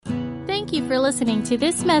Thank you for listening to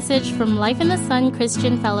this message from Life in the Sun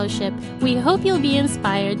Christian Fellowship. We hope you'll be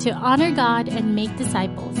inspired to honor God and make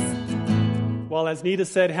disciples. Well, as Nita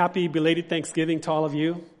said, happy belated Thanksgiving to all of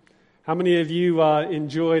you. How many of you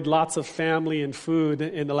enjoyed lots of family and food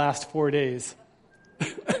in the last 4 days?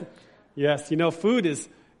 Yes, you know, food is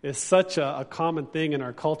such a common thing in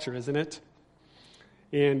our culture, isn't it?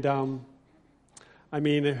 And,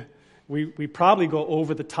 we probably go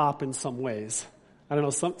over the top in some ways. I don't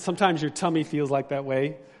know, sometimes your tummy feels like that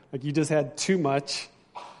way, like you just had too much.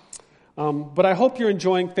 But I hope you're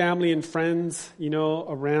enjoying family and friends, you know,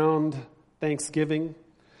 around Thanksgiving.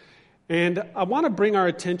 And I want to bring our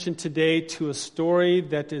attention today to a story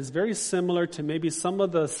that is very similar to maybe some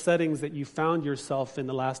of the settings that you found yourself in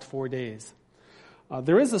the last 4 days.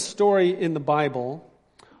 There is a story in the Bible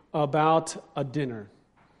about a dinner,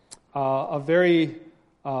 a very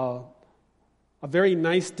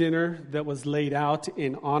nice dinner that was laid out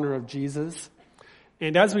in honor of Jesus.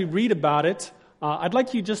 And as we read about it, I'd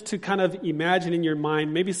like you just to kind of imagine in your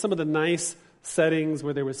mind maybe some of the nice settings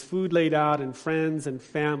where there was food laid out and friends and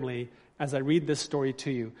family as I read this story to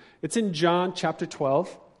you. It's in John chapter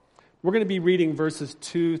 12. We're going to be reading verses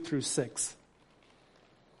 2 through 6.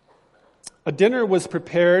 A dinner was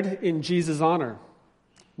prepared in Jesus' honor.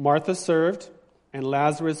 Martha served, and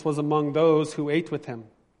Lazarus was among those who ate with him.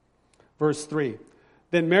 Verse 3,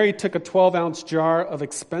 Then Mary took a 12-ounce jar of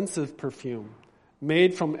expensive perfume,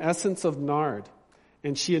 made from essence of nard,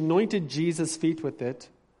 and she anointed Jesus' feet with it,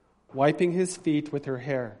 wiping his feet with her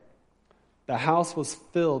hair. The house was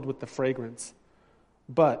filled with the fragrance.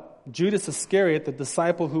 But Judas Iscariot, the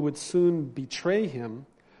disciple who would soon betray him,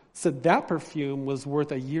 said that perfume was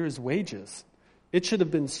worth a year's wages. It should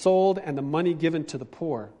have been sold and the money given to the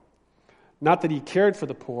poor. Not that he cared for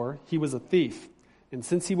the poor, he was a thief. And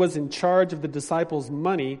since he was in charge of the disciples'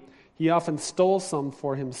 money, he often stole some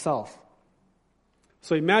for himself.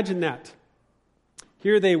 So imagine that.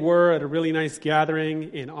 Here they were at a really nice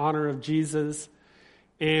gathering in honor of Jesus.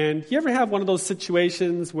 And you ever have one of those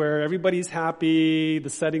situations where everybody's happy, the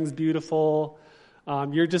setting's beautiful,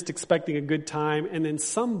 you're just expecting a good time, and then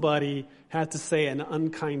somebody had to say an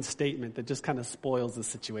unkind statement that just kind of spoils the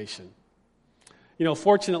situation. You know,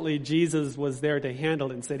 fortunately, Jesus was there to handle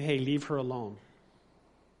it and said, hey, leave her alone.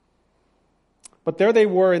 But there they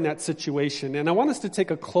were in that situation, and I want us to take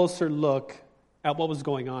a closer look at what was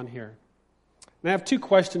going on here. And I have two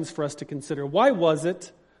questions for us to consider. Why was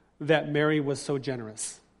it that Mary was so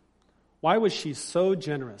generous? Why was she so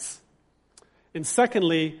generous? And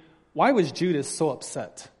secondly, why was Judas so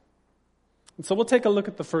upset? And so we'll take a look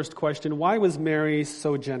at the first question. Why was Mary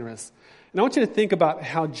so generous? And I want you to think about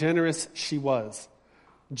how generous she was.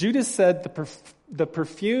 Judas said the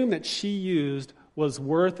perfume that she used was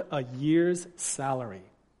worth a year's salary.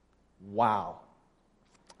 Wow.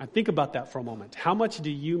 I think about that for a moment. How much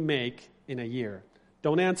do you make in a year?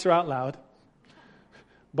 Don't answer out loud.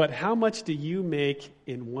 But how much do you make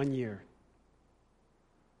in 1 year?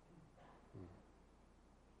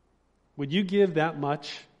 Would you give that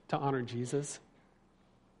much to honor Jesus?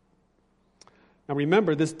 Now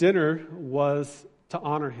remember, this dinner was to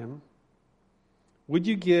honor him. Would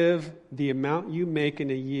you give the amount you make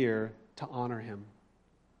in a year to honor him?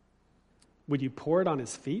 Would you pour it on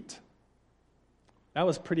his feet? That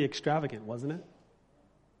was pretty extravagant, wasn't it?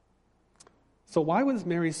 So why was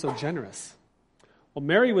Mary so generous? Well,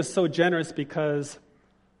 Mary was so generous because,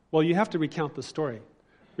 well, you have to recount the story.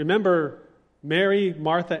 Remember, Mary,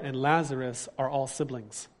 Martha, and Lazarus are all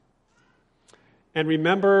siblings. And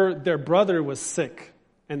remember, their brother was sick,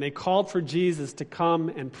 and they called for Jesus to come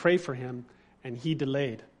and pray for him, and he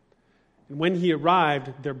delayed. And when he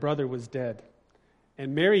arrived, their brother was dead.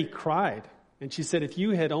 And Mary cried, and she said, if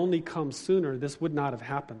you had only come sooner, this would not have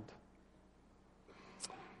happened.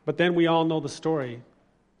 But then we all know the story.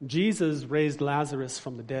 Jesus raised Lazarus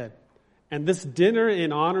from the dead. And this dinner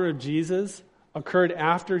in honor of Jesus occurred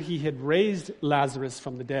after he had raised Lazarus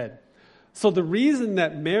from the dead. So the reason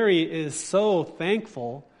that Mary is so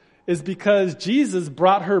thankful is because Jesus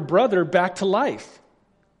brought her brother back to life.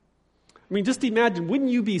 I mean, just imagine, wouldn't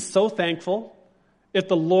you be so thankful if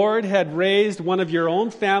the Lord had raised one of your own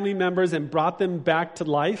family members and brought them back to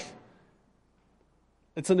life?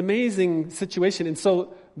 It's an amazing situation. And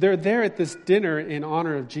so they're there at this dinner in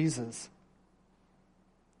honor of Jesus.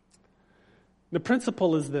 The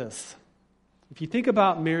principle is this. If you think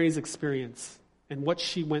about Mary's experience and what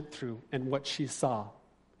she went through and what she saw,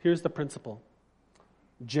 here's the principle.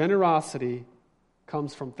 Generosity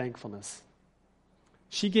comes from thankfulness.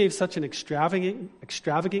 She gave such an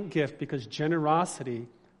extravagant gift because generosity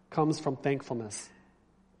comes from thankfulness.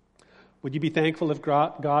 Would you be thankful if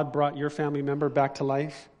God brought your family member back to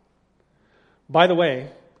life? By the way,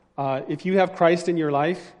 if you have Christ in your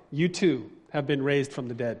life, you too have been raised from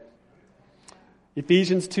the dead.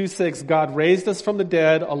 Ephesians 2:6, God raised us from the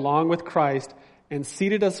dead along with Christ and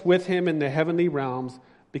seated us with him in the heavenly realms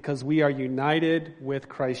because we are united with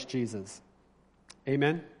Christ Jesus.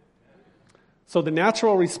 Amen? So the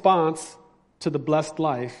natural response to the blessed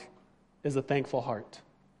life is a thankful heart.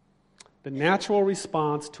 The natural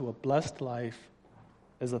response to a blessed life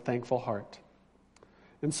is a thankful heart.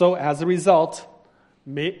 And so as a result,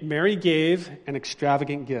 Mary gave an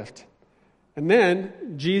extravagant gift. And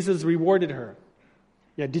then Jesus rewarded her.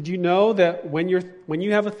 Yeah, did you know that when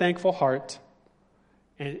you have a thankful heart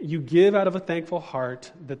and you give out of a thankful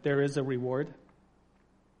heart that there is a reward?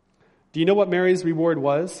 Do you know what Mary's reward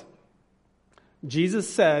was? Jesus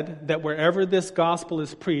said that wherever this gospel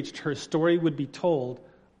is preached, her story would be told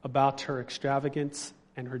about her extravagance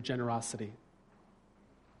and her generosity.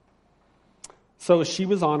 So she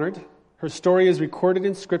was honored. Her story is recorded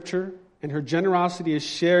in Scripture, and her generosity is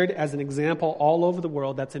shared as an example all over the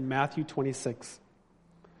world. That's in Matthew 26.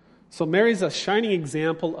 So Mary's a shining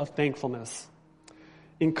example of thankfulness.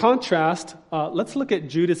 In contrast, let's look at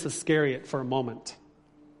Judas Iscariot for a moment.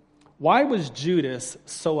 Why was Judas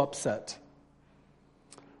so upset?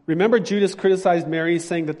 Remember, Judas criticized Mary,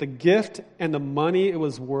 saying that the gift and the money it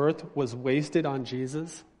was worth was wasted on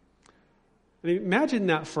Jesus? I mean, imagine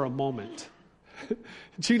that for a moment.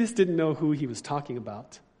 Judas didn't know who he was talking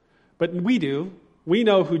about. But we do. We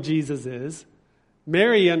know who Jesus is.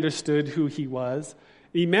 Mary understood who he was.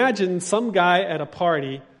 Imagine some guy at a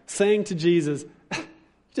party saying to Jesus, "You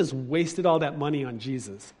just wasted all that money on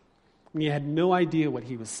Jesus." And he had no idea what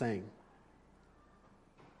he was saying.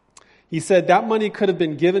 He said that money could have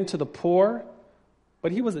been given to the poor,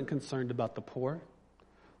 but he wasn't concerned about the poor.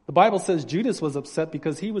 The Bible says Judas was upset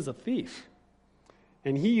because he was a thief.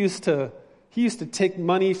 And he used to take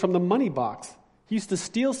money from the money box. He used to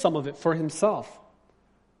steal some of it for himself.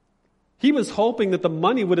 He was hoping that the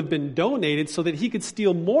money would have been donated so that he could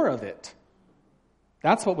steal more of it.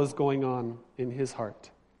 That's what was going on in his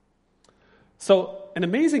heart. So, an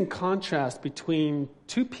amazing contrast between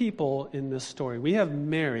two people in this story. We have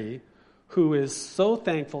Mary, who is so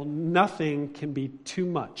thankful, nothing can be too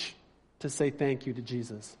much to say thank you to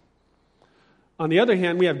Jesus. On the other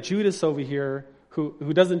hand, we have Judas over here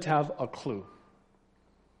who doesn't have a clue.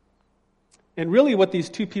 And really what these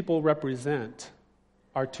two people represent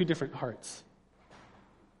are two different hearts.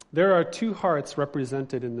 There are two hearts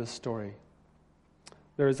represented in this story.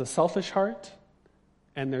 There is a selfish heart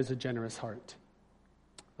and there's a generous heart.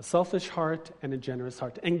 A selfish heart and a generous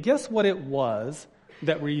heart. And guess what it was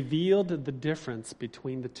that revealed the difference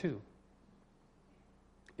between the two?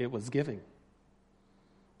 It was giving.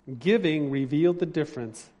 Giving revealed the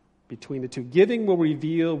difference between the two. Giving will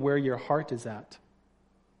reveal where your heart is at.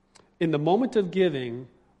 In the moment of giving,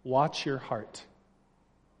 watch your heart.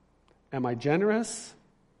 Am I generous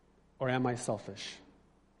or am I selfish?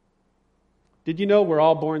 Did you know we're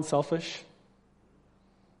all born selfish?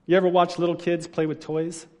 You ever watch little kids play with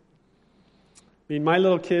toys? I mean, my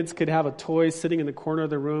little kids could have a toy sitting in the corner of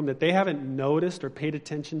the room that they haven't noticed or paid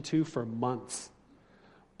attention to for months.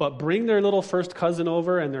 But bring their little first cousin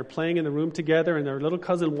over and they're playing in the room together and their little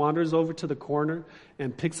cousin wanders over to the corner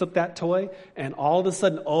and picks up that toy and all of a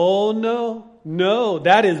sudden, oh no,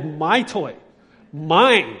 that is my toy.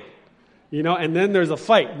 Mine. And then there's a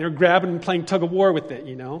fight and they're grabbing and playing tug of war with it,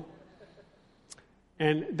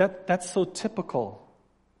 And that's so typical.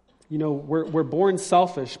 We're born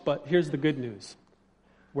selfish, but here's the good news.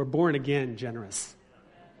 We're born again generous.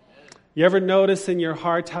 You ever notice in your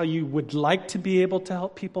heart how you would like to be able to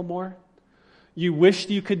help people more? You wish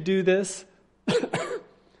you could do this.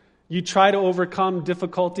 You try to overcome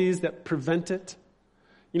difficulties that prevent it.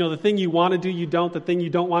 The thing you want to do, you don't. The thing you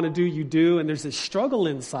don't want to do, you do. And there's this struggle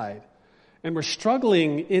inside. And we're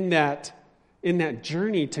struggling in that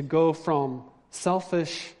journey to go from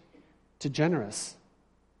selfish to generous.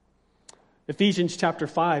 Ephesians chapter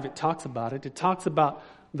 5, it talks about it. It talks about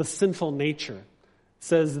the sinful nature. It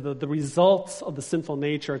says the results of the sinful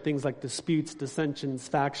nature are things like disputes, dissensions,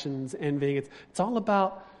 factions, envying. It's all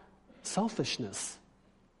about selfishness.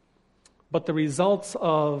 But the results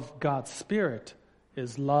of God's Spirit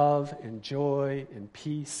is love and joy and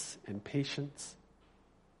peace and patience.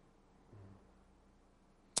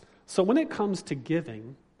 So when it comes to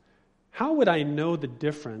giving, how would I know the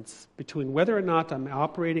difference between whether or not I'm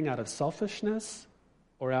operating out of selfishness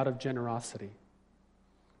or out of generosity?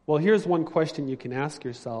 Well, here's one question you can ask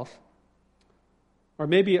yourself, or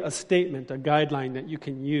maybe a statement, a guideline that you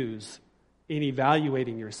can use in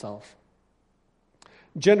evaluating yourself.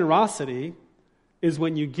 Generosity is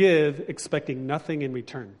when you give expecting nothing in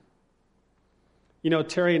return. You know,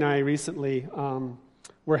 Terry and I recently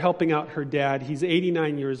were helping out her dad. He's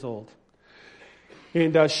 89 years old.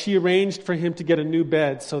 And she arranged for him to get a new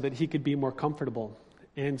bed so that he could be more comfortable.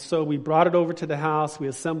 And so we brought it over to the house. We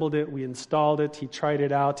assembled it. We installed it. He tried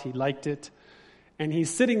it out. He liked it. And he's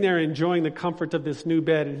sitting there enjoying the comfort of this new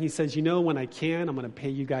bed. And he says, you know, when I can, I'm going to pay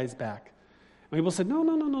you guys back. And people said, no.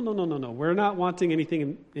 We're not wanting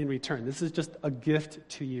anything in return. This is just a gift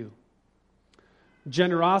to you.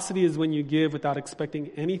 Generosity is when you give without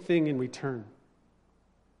expecting anything in return.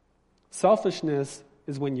 Selfishness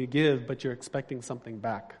is when you give, but you're expecting something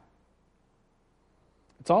back.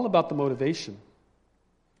 It's all about the motivation.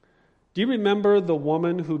 Do you remember the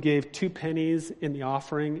woman who gave 2 pennies in the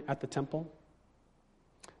offering at the temple?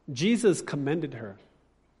 Jesus commended her.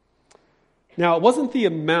 Now, it wasn't the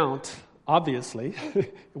amount, obviously.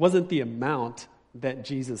 It wasn't the amount that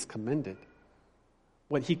Jesus commended.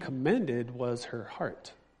 What he commended was her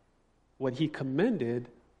heart. What he commended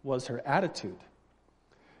was her attitude.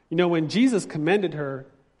 You know, when Jesus commended her,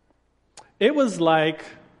 it was like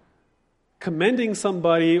commending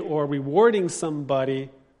somebody or rewarding somebody.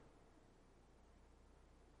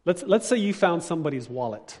 Let's say you found somebody's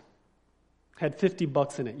wallet, had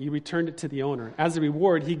 $50 in it. You returned it to the owner. As a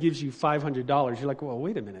reward, he gives you $500. You're like, well,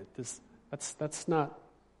 wait a minute. That's not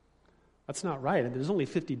right. There's only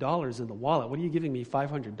 $50 in the wallet. What are you giving me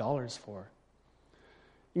 $500 for?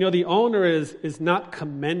 You know, the owner is not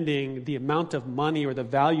commending the amount of money or the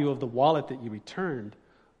value of the wallet that you returned.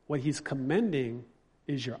 What he's commending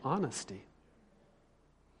is your honesty.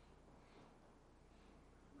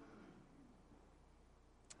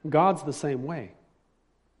 God's the same way.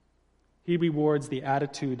 He rewards the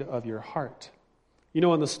attitude of your heart. You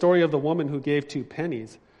know, in the story of the woman who gave 2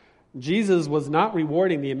 pennies, Jesus was not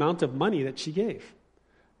rewarding the amount of money that she gave.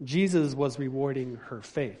 Jesus was rewarding her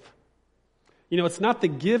faith. You know, it's not the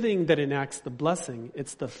giving that enacts the blessing,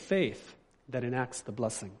 it's the faith that enacts the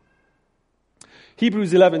blessing.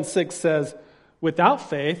 Hebrews 11:6 says, without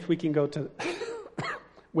faith, we can go to,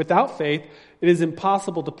 without faith, it is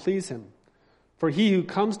impossible to please him. For he who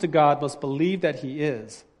comes to God must believe that he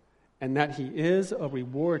is, and that he is a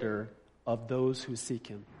rewarder of those who seek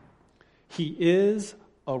him. He is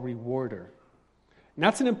a rewarder. And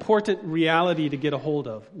that's an important reality to get a hold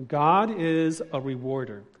of. God is a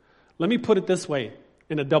rewarder. Let me put it this way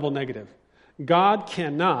in a double negative. God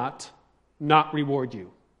cannot not reward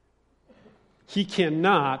you. He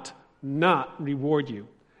cannot not reward you.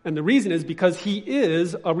 And the reason is because he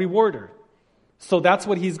is a rewarder. So that's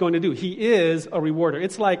what he's going to do. He is a rewarder.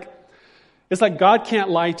 It's like God can't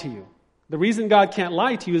lie to you. The reason God can't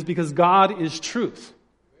lie to you is because God is truth.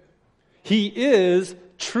 He is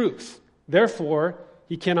truth. Therefore,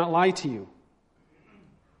 he cannot lie to you.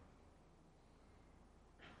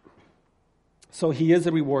 So he is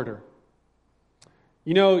a rewarder.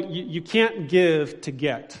 You know, you can't give to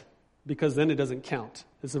get, because then it doesn't count.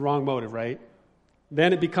 It's the wrong motive, right?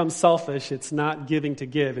 Then it becomes selfish. It's not giving to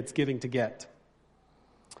give, it's giving to get.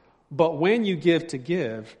 But when you give to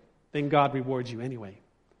give, then God rewards you anyway,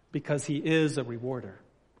 because he is a rewarder.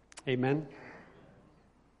 Amen?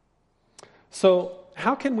 So,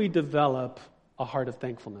 how can we develop a heart of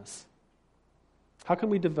thankfulness? How can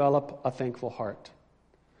we develop a thankful heart?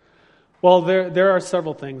 Well, there are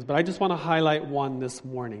several things, but I just want to highlight one this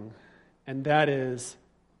morning, and that is,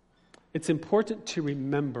 it's important to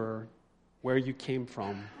remember where you came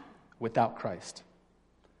from without Christ.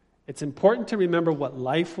 It's important to remember what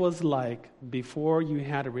life was like before you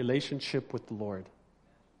had a relationship with the Lord.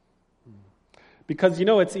 Because, you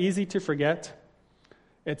know, it's easy to forget.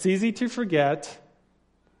 It's easy to forget,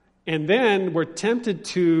 and then we're tempted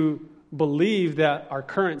to believe that our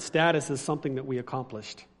current status is something that we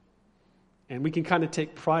accomplished. And we can kind of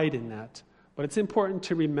take pride in that. But it's important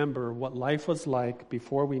to remember what life was like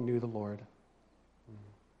before we knew the Lord.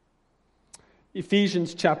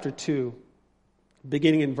 Ephesians chapter 2,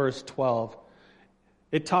 beginning in verse 12,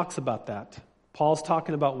 it talks about that. Paul's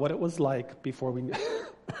talking about what it was like before we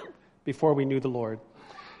knew the Lord.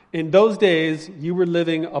 In those days, you were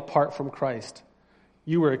living apart from Christ.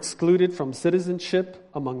 You were excluded from citizenship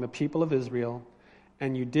among the people of Israel,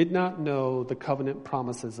 and you did not know the covenant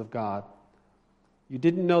promises of God. You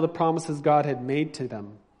didn't know the promises God had made to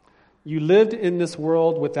them. You lived in this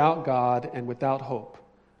world without God and without hope.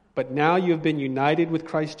 But now you have been united with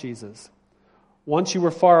Christ Jesus. Once you were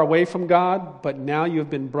far away from God, but now you have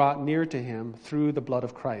been brought near to him through the blood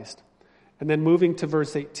of Christ. And then moving to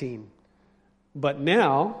verse 18. But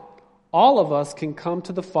now, all of us can come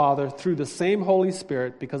to the Father through the same Holy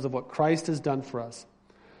Spirit because of what Christ has done for us.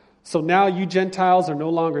 So now you Gentiles are no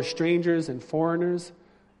longer strangers and foreigners.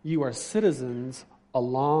 You are citizens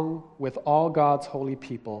along with all God's holy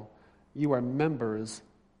people, you are members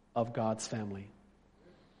of God's family.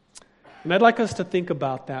 And I'd like us to think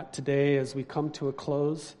about that today as we come to a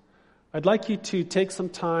close. I'd like you to take some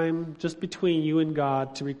time just between you and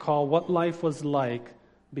God to recall what life was like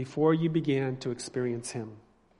before you began to experience Him.